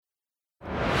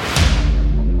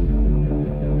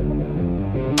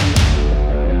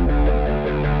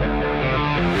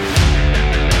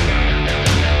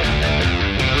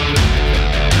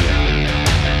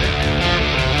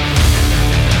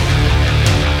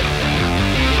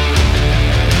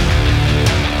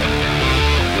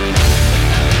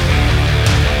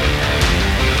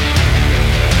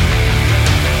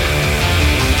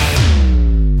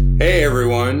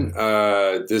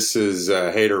This is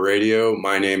Hater Radio.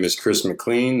 My name is Chris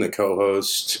McLean, the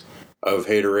co-host of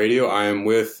Hater Radio. I am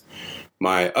with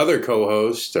my other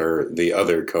co-host, Ian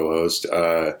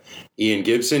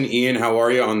Gibson. Ian, how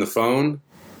are you on the phone?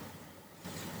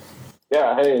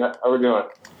 Yeah, hey, how we doing?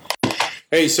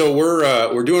 Hey, so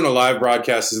we're doing a live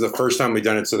broadcast. This is the first time we've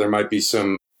done it, so there might be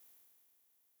some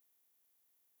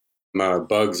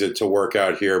bugs to work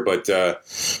out here, but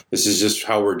this is just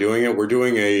how we're doing it. We're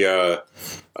doing a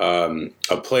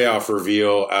playoff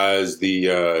reveal as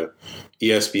the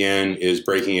ESPN is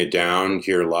breaking it down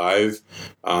here live.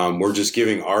 We're just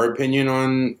giving our opinion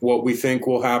on what we think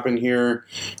will happen here.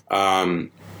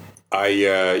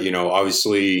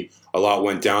 Obviously a lot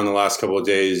went down the last couple of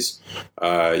days.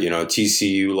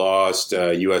 TCU lost,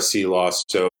 USC lost,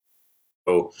 so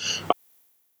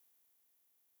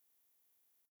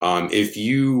if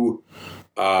you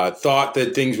thought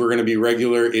that things were going to be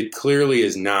regular, it clearly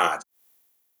is not.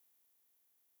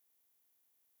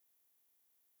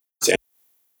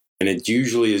 And it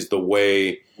usually is the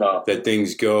way that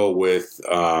things go with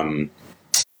the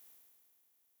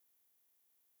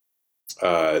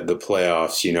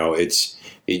playoffs.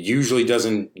 It usually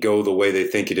doesn't go the way they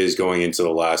think it is going into the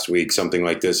last week. Something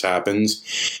like this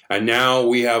happens. And now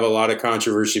we have a lot of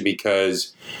controversy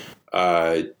because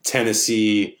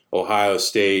Tennessee, Ohio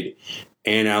State,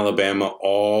 and Alabama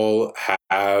all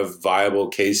have viable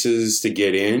cases to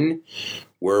get in,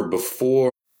 where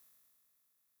before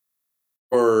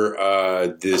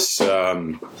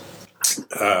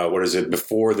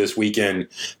before this weekend,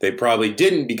 they probably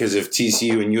didn't, because if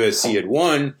TCU and USC had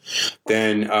won,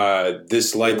 then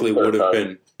this likely would have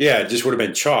been, it just would have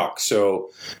been chalk.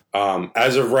 So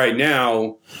as of right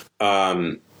now,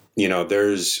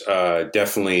 there's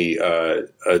definitely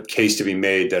a case to be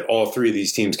made that all three of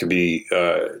these teams could be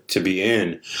to be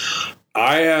in.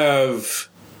 I have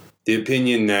the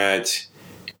opinion that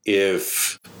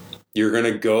if you're going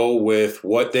to go with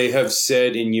what they have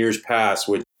said in years past,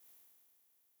 which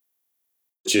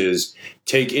is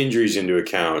take injuries into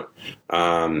account,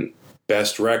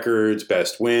 best records,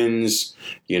 best wins,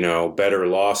 better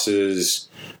losses,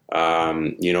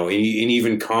 and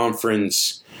even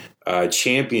conference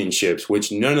championships,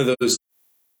 which none of those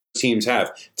teams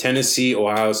have. Tennessee,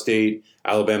 Ohio State,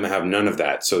 Alabama have none of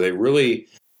that. So they really,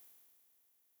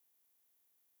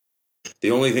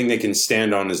 the only thing they can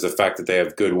stand on is the fact that they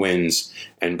have good wins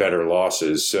and better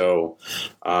losses. So,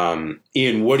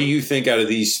 Ian, what do you think out of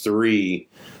these three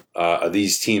of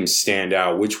these teams stand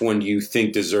out? Which one do you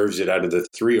think deserves it out of the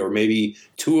three, or maybe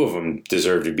two of them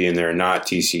deserve to be in there and not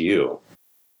TCU?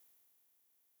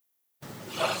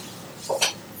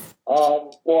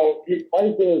 Well,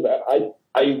 my thing is that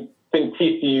I think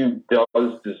TCU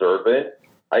does deserve it.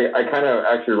 I kind of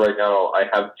actually right now I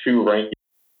have two rankings.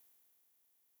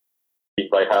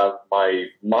 I have my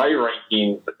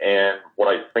rankings and what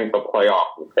I think the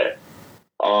playoff will pick.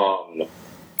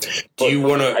 Do you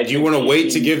want to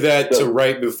wait to give that to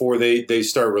right before they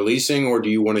start releasing, or do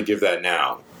you want to give that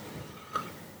now?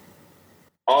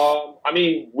 I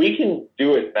mean, we can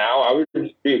do it now. I would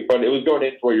just but it was going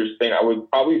into what you're saying. I would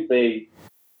probably say,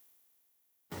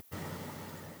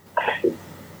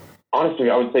 honestly,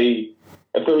 I would say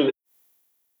if there was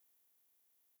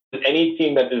any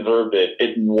team that deserved it,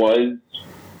 it was,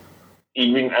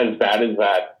 even as bad as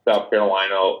that South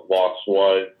Carolina loss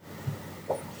was,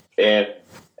 and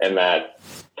that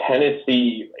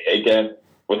Tennessee, again,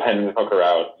 with Hendon Hooker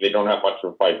out, they don't have much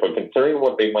of a fight. But considering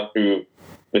what they went through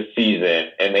this season,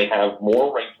 and they have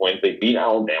more ranked wins, they beat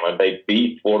Alabama, they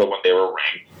beat Florida when they were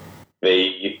ranked.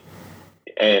 They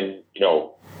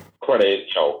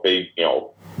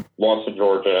lost to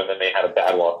Georgia, and then they had a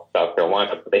bad loss to South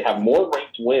Carolina. But they have more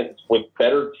ranked wins with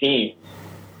better teams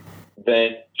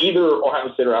than either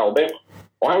Ohio State or Alabama.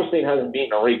 Ohio State hasn't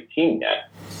beaten a ranked team yet.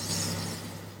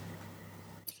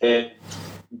 And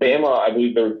Bama, I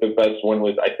believe the best win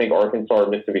was, I think, Arkansas or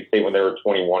Mississippi State when they were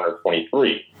 21 or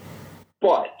 23.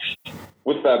 But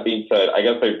with that being said, I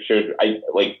guess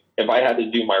if I had to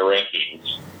do my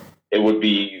rankings, it would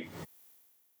be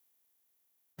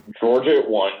Georgia at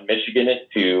 1, Michigan at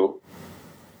 2.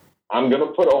 I'm going to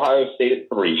put Ohio State at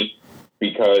 3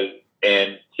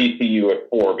 and TCU at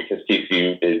 4 because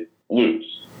TCU did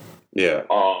lose. Yeah.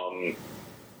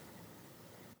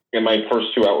 And my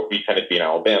first two out would be Tennessee and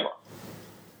Alabama.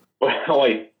 But how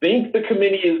I think the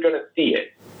committee is going to see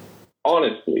it,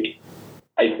 honestly,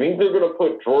 I think they're going to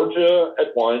put Georgia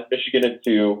at 1, Michigan at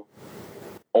 2,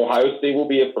 Ohio State will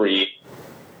be at 3.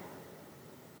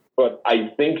 But I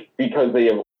think because they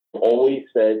have always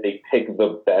said they pick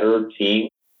the better team,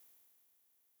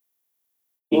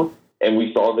 and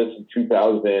we saw this in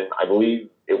 2000, I believe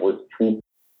it was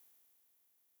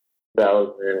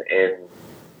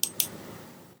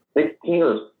 2016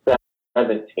 or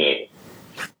 17.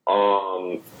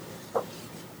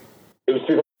 It was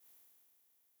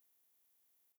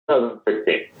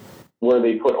 2016 where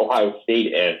they put Ohio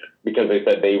State in because they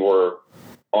said they were,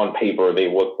 on paper,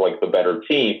 they looked like the better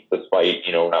team despite,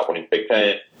 not winning Big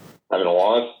Ten, having a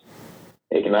loss.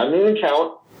 Taking that into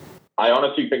account, I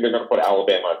honestly think they're going to put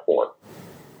Alabama at 4.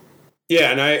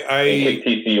 Yeah, and take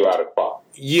TCU out at 5.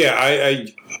 Yeah,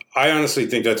 I honestly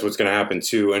think that's what's going to happen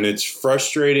too, and it's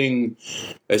frustrating,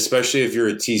 especially if you're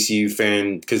a TCU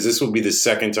fan, because this will be the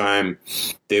second time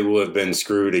they will have been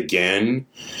screwed again,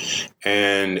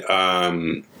 and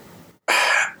I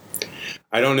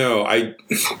don't know. I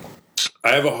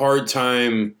have a hard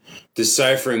time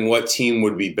deciphering what team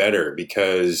would be better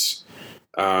because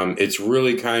it's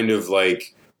really kind of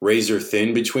like razor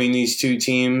thin between these two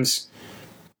teams.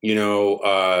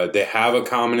 They have a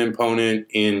common opponent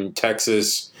in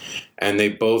Texas, and they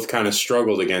both kind of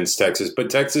struggled against Texas.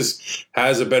 But Texas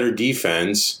has a better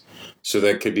defense, so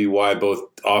that could be why both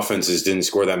offenses didn't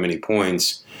score that many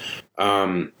points.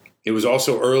 It was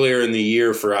also earlier in the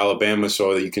year for Alabama,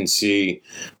 so that you can see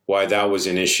why that was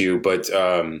an issue. But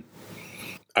I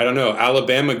don't know.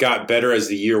 Alabama got better as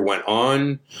the year went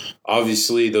on.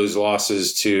 Obviously, those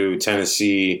losses to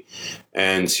Tennessee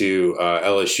and to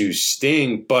LSU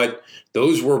sting, but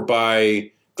those were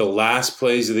by the last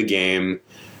plays of the game,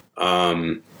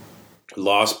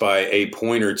 lost by a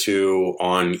point or two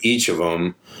on each of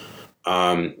them.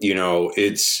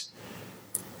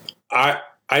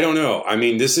 I don't know. I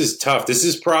mean, this is tough. This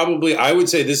is probably, I would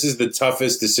say this is the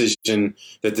toughest decision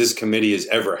that this committee has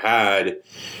ever had.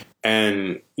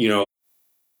 And,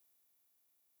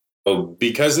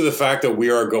 because of the fact that we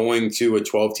are going to a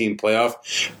 12-team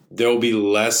playoff, there'll be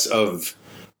less of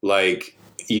the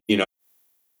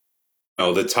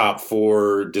top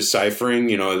 4 deciphering.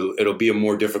 It'll be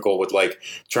more difficult with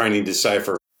trying to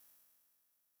decipher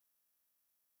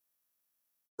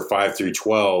 5 through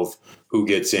 12 who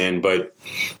gets in, but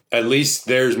at least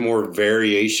there's more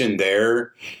variation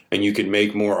there and you can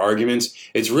make more arguments.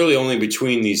 It's really only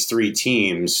between these 3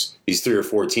 teams, these 3 or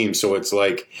 4 teams. So it's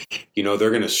they're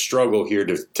going to struggle here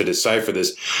to decipher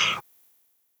this.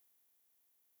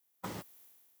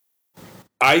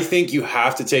 I think you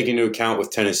have to take into account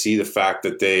with Tennessee the fact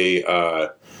that they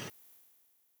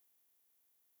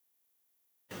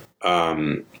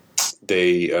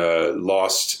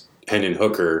lost Hendon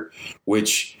Hooker,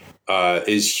 which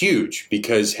is huge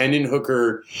because Hendon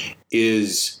Hooker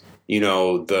is,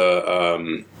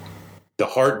 the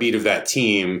heartbeat of that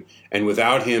team, and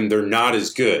without him, they're not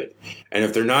as good. And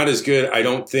if they're not as good, I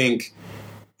don't think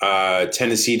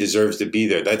Tennessee deserves to be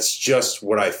there. That's just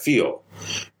what I feel.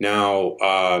 Now,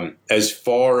 as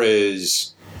far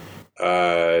as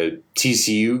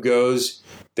TCU goes,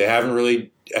 they haven't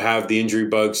really have the injury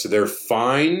bug, so they're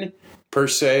fine per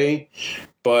se.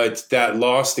 But that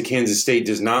loss to Kansas State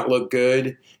does not look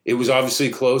good. It was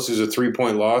obviously close. It was a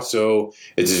 3-point loss, so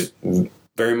it's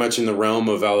very much in the realm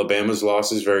of Alabama's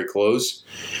losses, very close.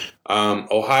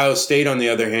 Ohio State, on the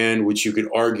other hand, which you could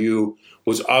argue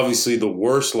was obviously the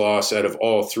worst loss out of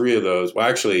all 3 of those. Well,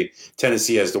 actually,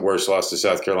 Tennessee has the worst loss to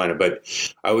South Carolina, but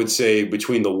I would say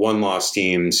between the one-loss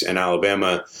teams and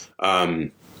Alabama,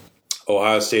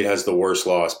 Ohio State has the worst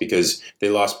loss because they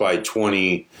lost by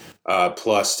 20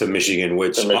 plus to Michigan,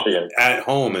 which at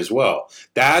home as well.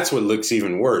 That's what looks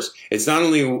even worse. It's not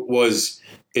only was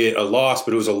it a loss,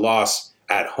 but it was a loss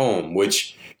at home,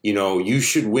 which, you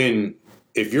should win.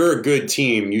 If you're a good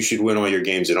team, you should win all your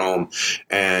games at home.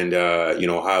 And,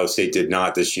 Ohio State did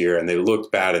not this year, and they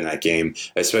looked bad in that game,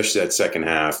 especially that second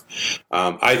half.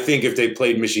 I think if they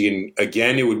played Michigan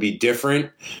again, it would be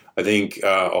different. I think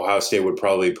Ohio State would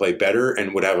probably play better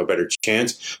and would have a better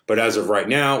chance. But as of right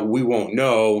now, we won't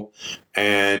know.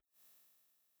 And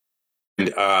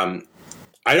I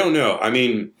don't know. I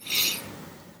mean,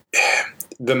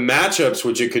 the matchups,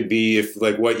 which it could be, if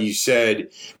what you said,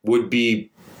 would be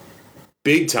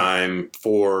big time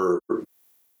for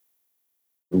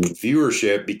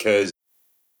viewership, because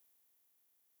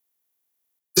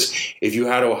if you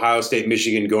had Ohio State,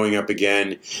 Michigan going up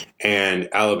again and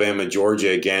Alabama, Georgia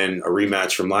again, a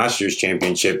rematch from last year's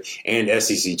championship and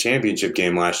SEC championship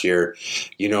game last year,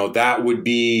 that would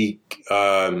be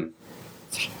hold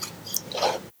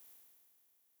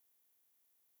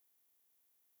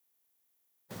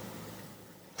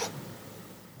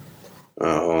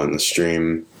on, the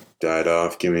stream died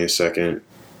off. Give me a second.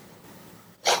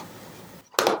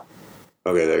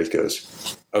 Okay, there it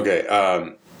goes. Okay,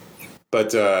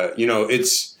 but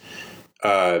it's.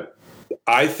 I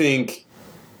think,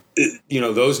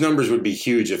 those numbers would be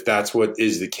huge if that's what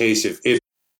is the case. If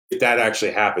that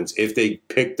actually happens, if they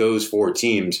pick those 4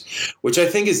 teams, which I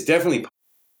think is definitely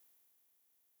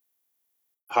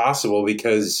possible,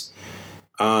 because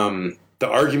the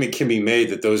argument can be made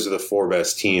that those are the 4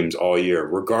 best teams all year,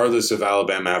 regardless of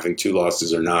Alabama having 2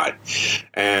 losses or not.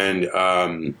 And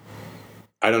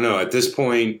I don't know. At this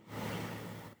point,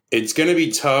 it's going to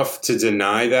be tough to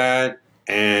deny that.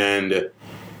 And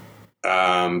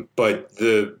but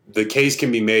the case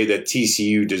can be made that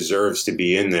TCU deserves to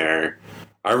be in there.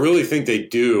 I really think they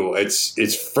do.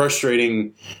 It's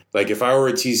frustrating. Like, if I were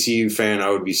a TCU fan, I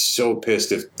would be so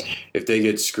pissed if they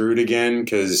get screwed again,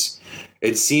 because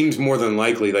it seems more than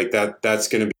likely like that's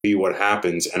going to be what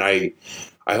happens. And I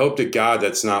hope to God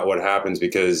that's not what happens,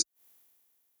 because,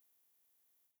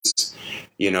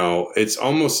 you know, it's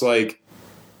almost like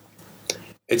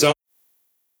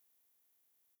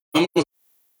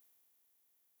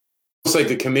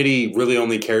the committee really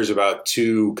only cares about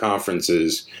 2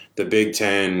 conferences, the Big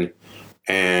Ten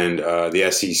and the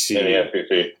SEC. And the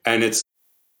SEC. And it's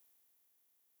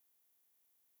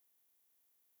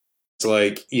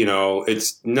like, you know,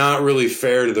 it's not really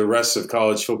fair to the rest of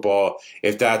college football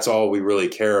if that's all we really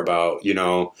care about, you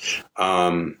know.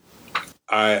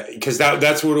 Because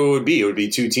that's what it would be. It would be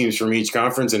 2 teams from each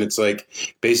conference, and it's like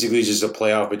basically just a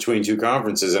playoff between 2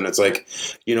 conferences. And it's like,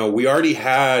 you know, we already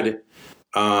had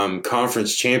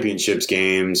conference championships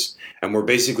games, and we're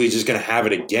basically just going to have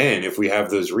it again if we have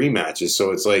those rematches.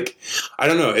 So it's like, I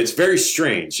don't know. It's very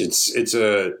strange. It's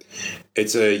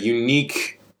a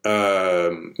unique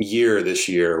year this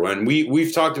year, when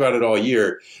we've talked about it all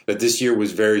year, that this year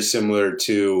was very similar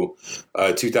to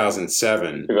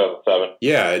 2007. 2007.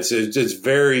 Yeah, it's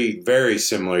very, very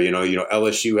similar. You know,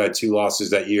 LSU had 2 losses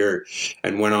that year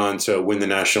and went on to win the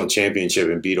national championship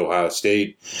and beat Ohio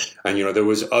State. And, you know, there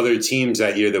was other teams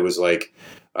that year. There was like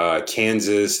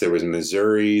Kansas, there was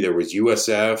Missouri, there was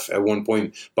USF at one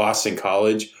point, Boston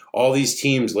College. All these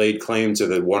teams laid claim to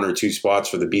the 1 or 2 spots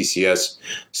for the BCS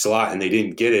slot, and they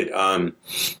didn't get it.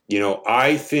 You know,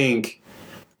 I think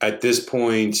at this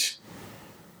point,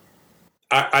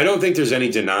 I don't think there's any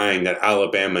denying that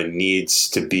Alabama needs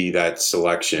to be that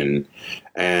selection.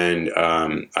 And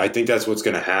I think that's what's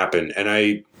going to happen. And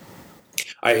I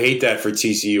hate that for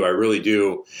TCU. I really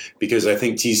do, because I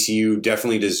think TCU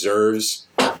definitely deserves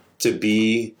to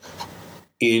be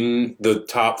in the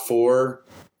top 4.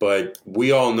 But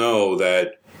we all know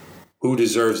that who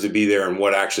deserves to be there and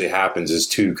what actually happens is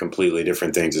 2 completely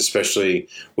different things, especially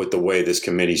with the way this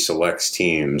committee selects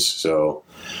teams. So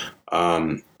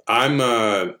I'm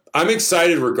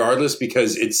excited regardless,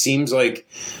 because it seems like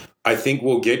I think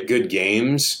we'll get good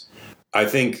games. I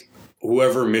think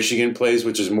whoever Michigan plays,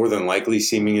 which is more than likely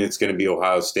seeming it's going to be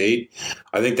Ohio State,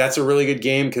 I think that's a really good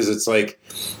game, because it's like,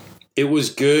 it was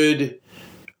good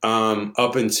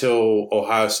up until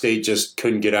Ohio State just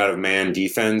couldn't get out of man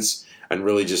defense and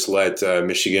really just let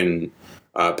Michigan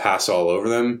pass all over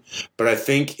them. But I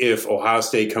think if Ohio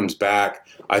State comes back,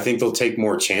 I think they'll take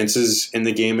more chances in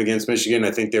the game against Michigan. I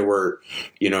think they were,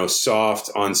 you know, soft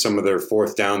on some of their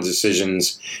 4th down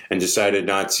decisions and decided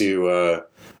not to,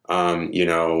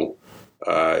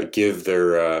 give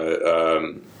their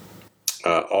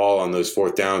all on those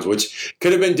 4th downs, which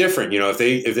could have been different. You know, if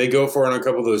they go for it on a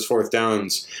couple of those 4th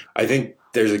downs, I think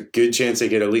there's a good chance they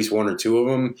get at least 1 or 2 of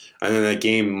them, and then that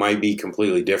game might be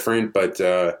completely different. But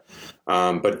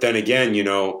then again, you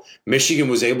know, Michigan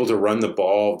was able to run the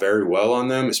ball very well on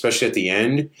them, especially at the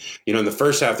end. You know, in the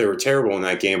first half they were terrible in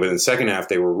that game, but in the second half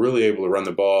they were really able to run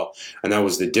the ball, and that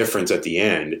was the difference at the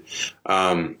end.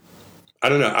 I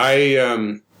don't know.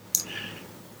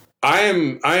 I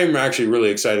am actually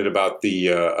really excited about the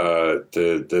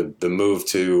move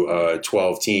to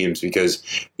 12 teams, because,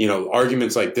 you know,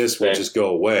 arguments like this will just go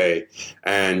away,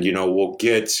 and, you know, we'll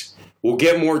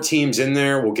get more teams in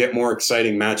there. We'll get more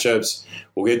exciting matchups.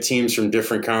 We'll get teams from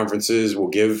different conferences. We'll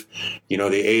give, you know,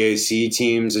 the AAC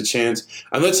teams a chance.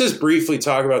 And let's just briefly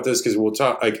talk about this, because we'll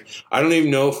talk, like, I don't even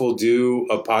know if we'll do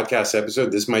a podcast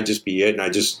episode. This might just be it, and I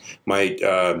just might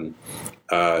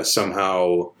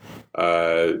somehow,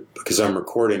 because I'm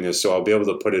recording this, so I'll be able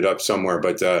to put it up somewhere.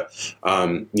 But,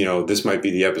 you know, this might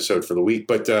be the episode for the week.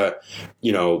 But,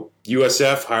 you know,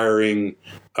 USF hiring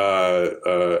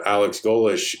Alex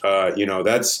Golesh, you know,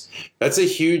 that's a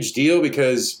huge deal,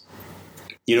 because,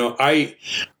 you know, I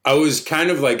was kind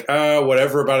of like,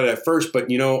 whatever about it at first. But,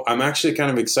 you know, I'm actually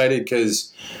kind of excited,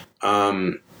 because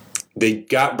they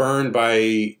got burned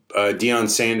by Deion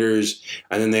Sanders,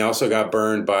 and then they also got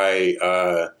burned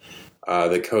by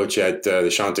the coach at the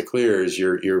Chanticleers,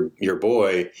 your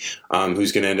boy,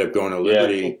 who's going to end up going to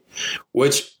Liberty,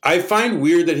 which I find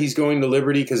weird that he's going to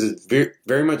Liberty because it very,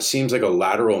 very much seems like a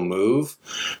lateral move.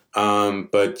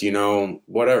 But,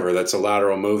 whatever. That's a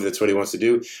lateral move. That's what he wants to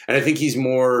do. And I think he's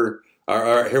more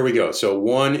here we go. So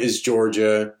one is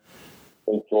Georgia.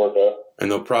 And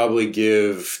they'll probably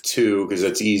give 2 because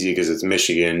that's easy because it's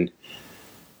Michigan.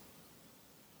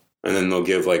 And then they'll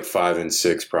give like 5 and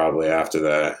 6 probably after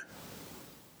that.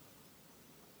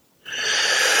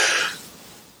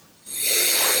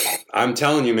 I'm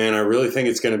telling you, man, I really think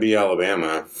it's going to be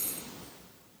Alabama.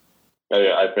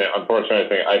 I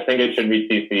think it should be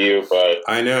TCU, but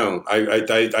I know.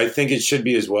 I think it should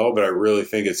be as well, but I really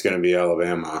think it's going to be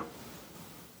Alabama.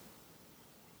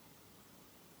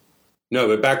 No,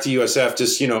 but back to USF.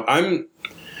 Just he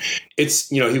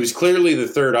was clearly the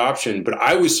third option, but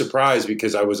I was surprised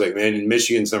because I was like, man,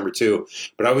 Michigan's number 2.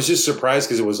 But I was just surprised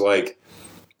because it was like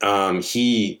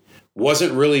he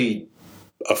wasn't really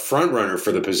a front runner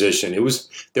for the position.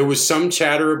 There was some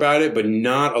chatter about it, but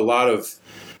not a lot of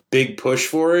big push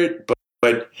for it.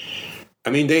 But I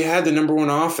mean, they had the number 1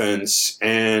 offense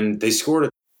and they scored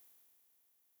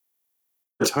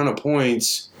a ton of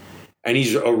points. And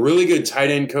he's a really good tight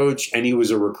end coach, and he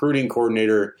was a recruiting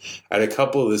coordinator at a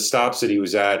couple of the stops that he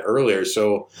was at earlier.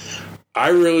 So I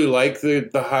really like the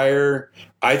hire.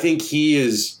 I think he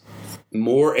is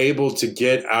more able to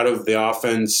get out of the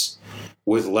offense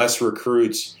with less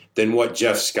recruits than what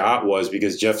Jeff Scott was,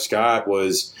 because Jeff Scott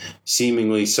was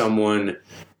seemingly someone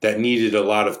that needed a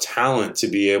lot of talent to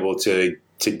be able to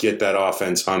get that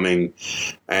offense humming.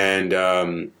 And,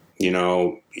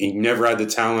 he never had the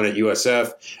talent at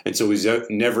USF, and so he's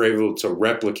never able to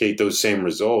replicate those same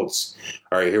results.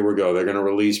 All right, here we go. They're going to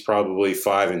release probably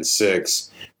 5 and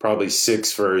 6, probably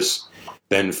 6 first,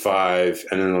 then 5,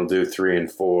 and then they'll do 3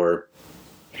 and 4.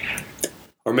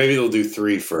 Or maybe they'll do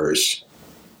 3 first.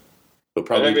 I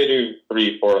think they do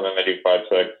 3, 4, and then they do 5,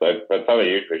 6. That's how they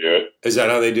usually do it. Is that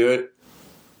how they do it?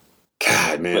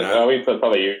 God, man. At least that's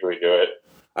how they usually do it.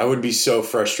 I would be so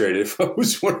frustrated if I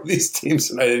was one of these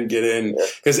teams and I didn't get in,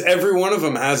 because every one of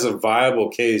them has a viable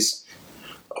case.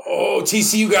 Oh,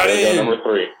 TCU got in. Number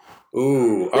 3.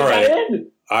 Ooh, all right.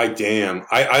 I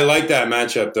like that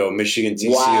matchup though. Michigan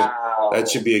TCU. Wow. That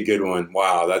should be a good one.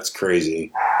 Wow, that's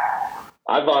crazy.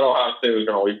 I thought Ohio State was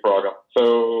going to leapfrog them.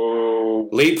 So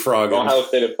leapfrog them. Ohio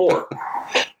State at 4.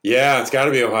 Yeah, it's got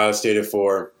to be Ohio State at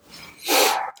 4.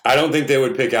 I don't think they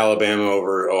would pick Alabama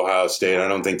over Ohio State. I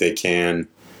don't think they can.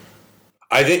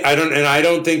 I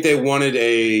don't think they wanted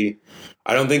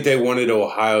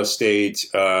Ohio State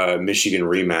Michigan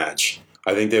rematch.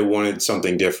 I think they wanted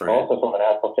something different. Also from a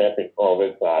national championship. Oh,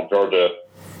 it's Georgia.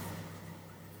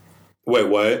 Wait,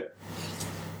 what?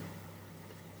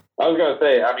 I was going to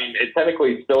say, I mean, it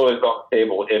technically still is on the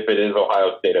table if it is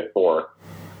Ohio State at 4.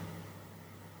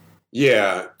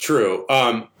 Yeah, true.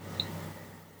 Oh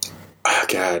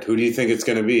God, who do you think it's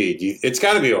going to be? It's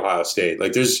got to be Ohio State.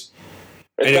 Like, it's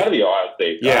got to be Ohio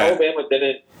State. Yeah, Alabama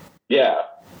didn't. Yeah.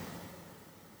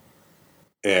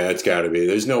 Yeah, it's got to be.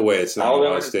 There's no way it's not Alabama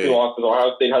Ohio State.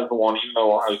 Ohio State has the one, even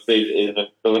though Ohio State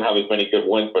doesn't have as many good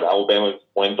wins, but Alabama's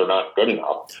wins are not good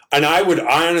enough. And I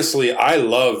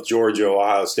love Georgia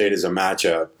Ohio State as a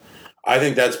matchup. I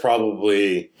think that's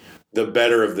probably the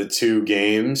better of the 2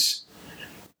 games.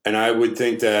 And I would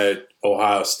think that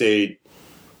Ohio State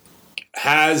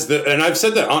has and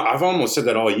I've almost said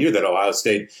that all year, that Ohio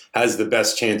State has the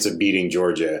best chance of beating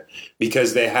Georgia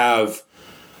because they have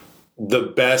the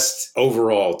best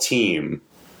overall team.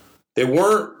 They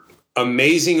weren't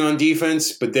amazing on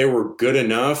defense, but they were good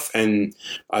enough. And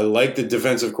I like the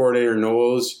defensive coordinator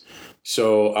Knowles.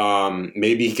 So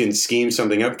maybe he can scheme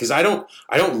something up, because I don't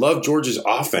love Georgia's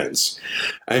offense.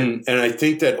 And I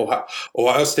think that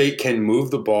Ohio State can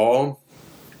move the ball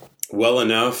well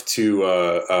enough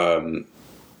to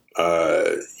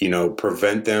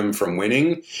prevent them from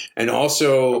winning. And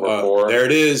also there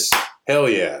it is. Hell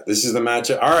yeah. This is the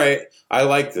matchup. All right. I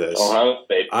like this. Ohio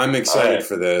State. I'm excited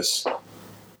for this.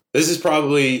 This is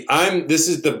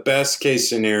the best case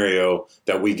scenario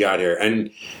that we got here.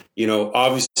 And,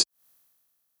 obviously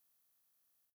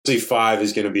 5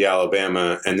 is going to be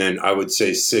Alabama. And then I would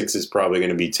say 6 is probably going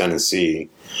to be Tennessee.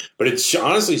 But it's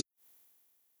honestly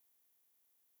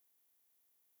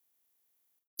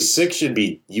 6 should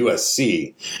be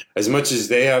USC. As much as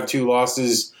they have 2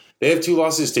 losses,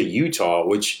 to Utah,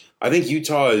 which I think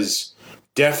Utah is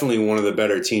definitely one of the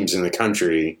better teams in the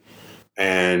country.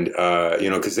 And,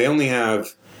 because they only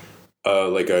have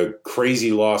like a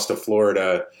crazy loss to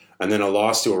Florida, and then a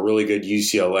loss to a really good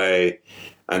UCLA,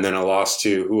 and then a loss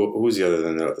to, who was the other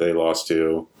than they lost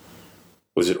to?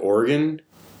 Was it Oregon?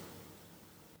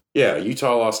 Yeah,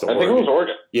 Utah lost to Oregon. I think it was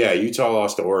Oregon. Yeah, Utah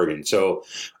lost to Oregon. So,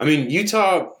 I mean,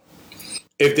 Utah,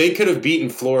 if they could have beaten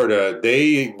Florida,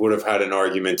 they would have had an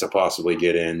argument to possibly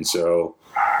get in. So,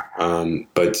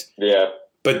 but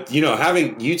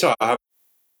having Utah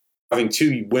having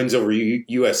 2 wins over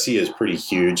USC is pretty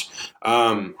huge.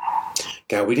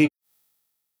 God, we didn't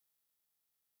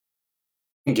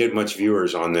get much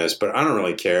viewers on this, but I don't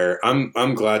really care.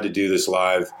 I'm glad to do this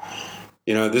live.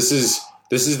 This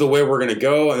is the way we're going to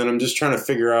go, and then I'm just trying to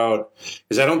figure out,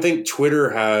 because I don't think Twitter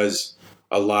has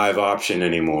a live option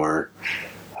anymore,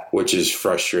 which is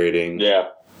frustrating. Yeah.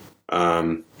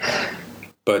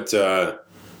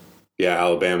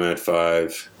 Alabama at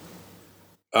 5.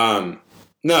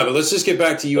 No, but let's just get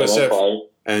back to USF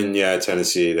and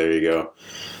Tennessee. There you go.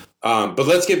 But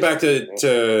let's get back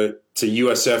to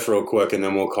USF real quick, and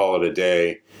then we'll call it a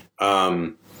day.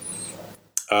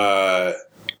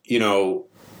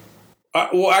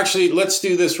 Well, actually, let's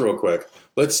do this real quick.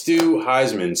 Let's do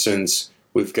Heisman, since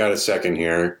we've got a second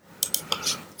here.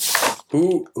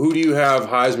 Who do you have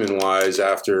Heisman wise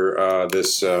after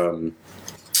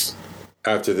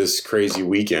this crazy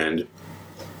weekend?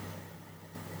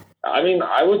 I mean,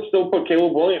 I would still put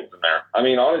Caleb Williams in there. I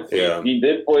mean, honestly, He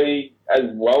did play as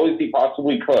well as he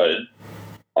possibly could.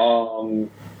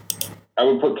 I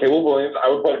would put Caleb Williams. I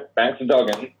would put Max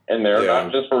Duggan in there,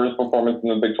 not just for his performance in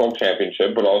the Big 12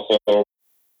 championship, but also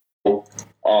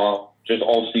just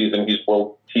all season. He's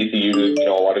brought TCU to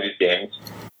a lot of these games.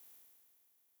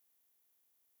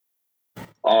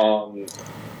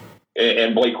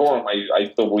 And Blake Corum, I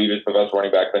still believe is the best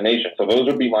running back in the nation. So those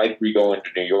would be my 3 going to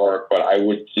New York, but I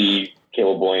would see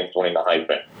Caleb Williams winning the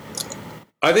Heisman.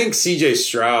 I think C.J.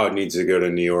 Stroud needs to go to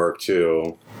New York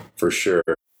too, for sure.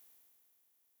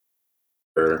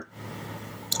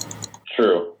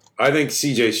 True. I think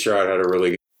C.J. Stroud had a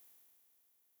really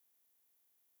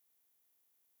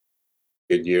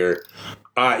good year.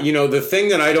 The thing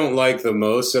that I don't like the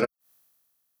most that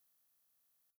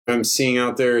I'm seeing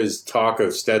out there is talk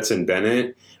of Stetson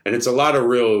Bennett, and it's a lot of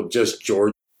real just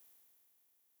Georgia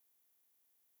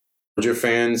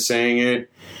fans saying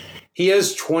it. He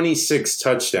has 26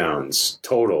 touchdowns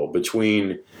total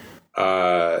between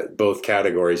both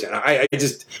categories, and I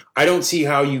don't see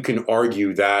how you can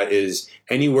argue that is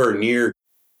anywhere near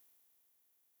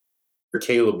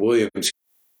Caleb Williams,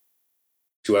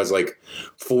 who has like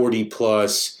 40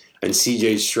 plus, and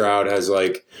CJ Stroud has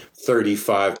like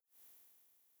 35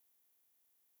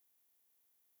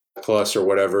 plus or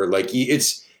whatever. Like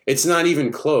it's not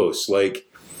even close. Like,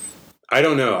 I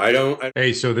don't know.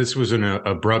 Hey, so this was an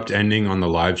abrupt ending on the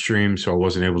live stream, so I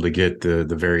wasn't able to get the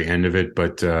very end of it.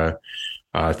 But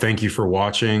thank you for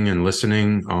watching and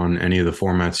listening on any of the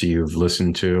formats that you've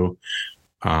listened to.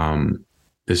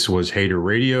 This was Hater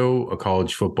Radio, a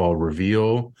college football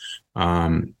reveal.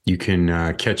 You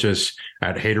can catch us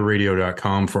at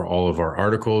haterradio.com for all of our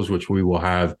articles, which we will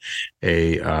have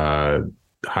a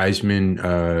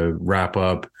Heisman wrap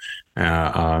up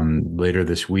later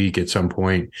this week at some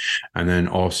point, and then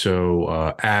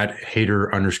also at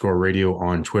hater_radio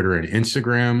on Twitter and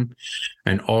Instagram,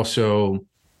 and also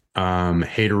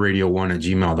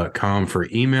haterradio1@gmail.com for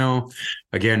email.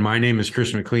 Again, my name is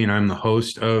Chris McLean. I'm the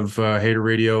host of Hater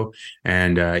Radio,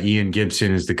 and Ian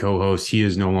Gibson is the co-host. He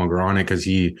is no longer on it because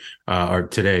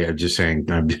today, I'm just saying,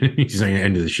 he's saying the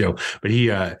end of the show, but he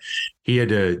had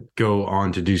to go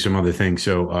on to do some other things.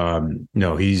 So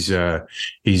no, he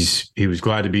was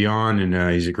glad to be on, and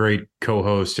he's a great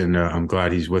co-host, and I'm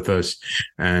glad he's with us.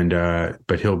 And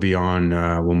but he'll be on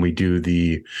when we do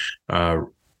the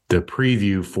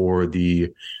preview for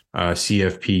the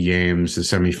CFP games, the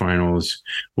semifinals,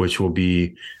 which will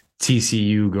be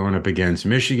TCU going up against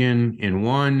Michigan in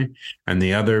one, and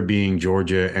the other being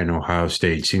Georgia and Ohio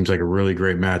State. Seems like a really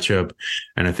great matchup,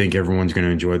 and I think everyone's going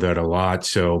to enjoy that a lot.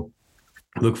 So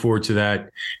look forward to that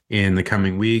in the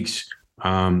coming weeks.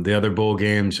 The other bowl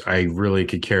games, I really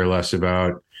could care less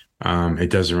about. It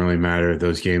doesn't really matter.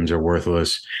 Those games are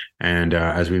worthless. And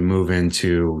as we move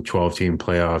into 12-team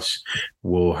playoffs,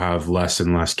 we'll have less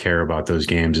and less care about those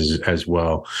games as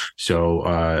well. So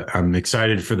I'm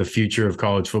excited for the future of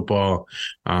college football.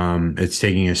 It's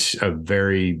taking us a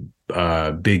very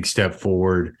big step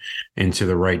forward into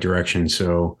the right direction.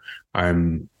 So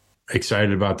I'm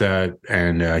excited about that,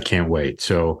 and I can't wait.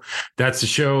 So that's the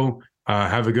show.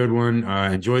 Have a good one.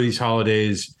 Enjoy these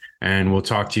holidays. And we'll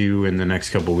talk to you in the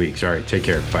next couple of weeks. All right, take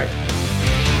care. Bye.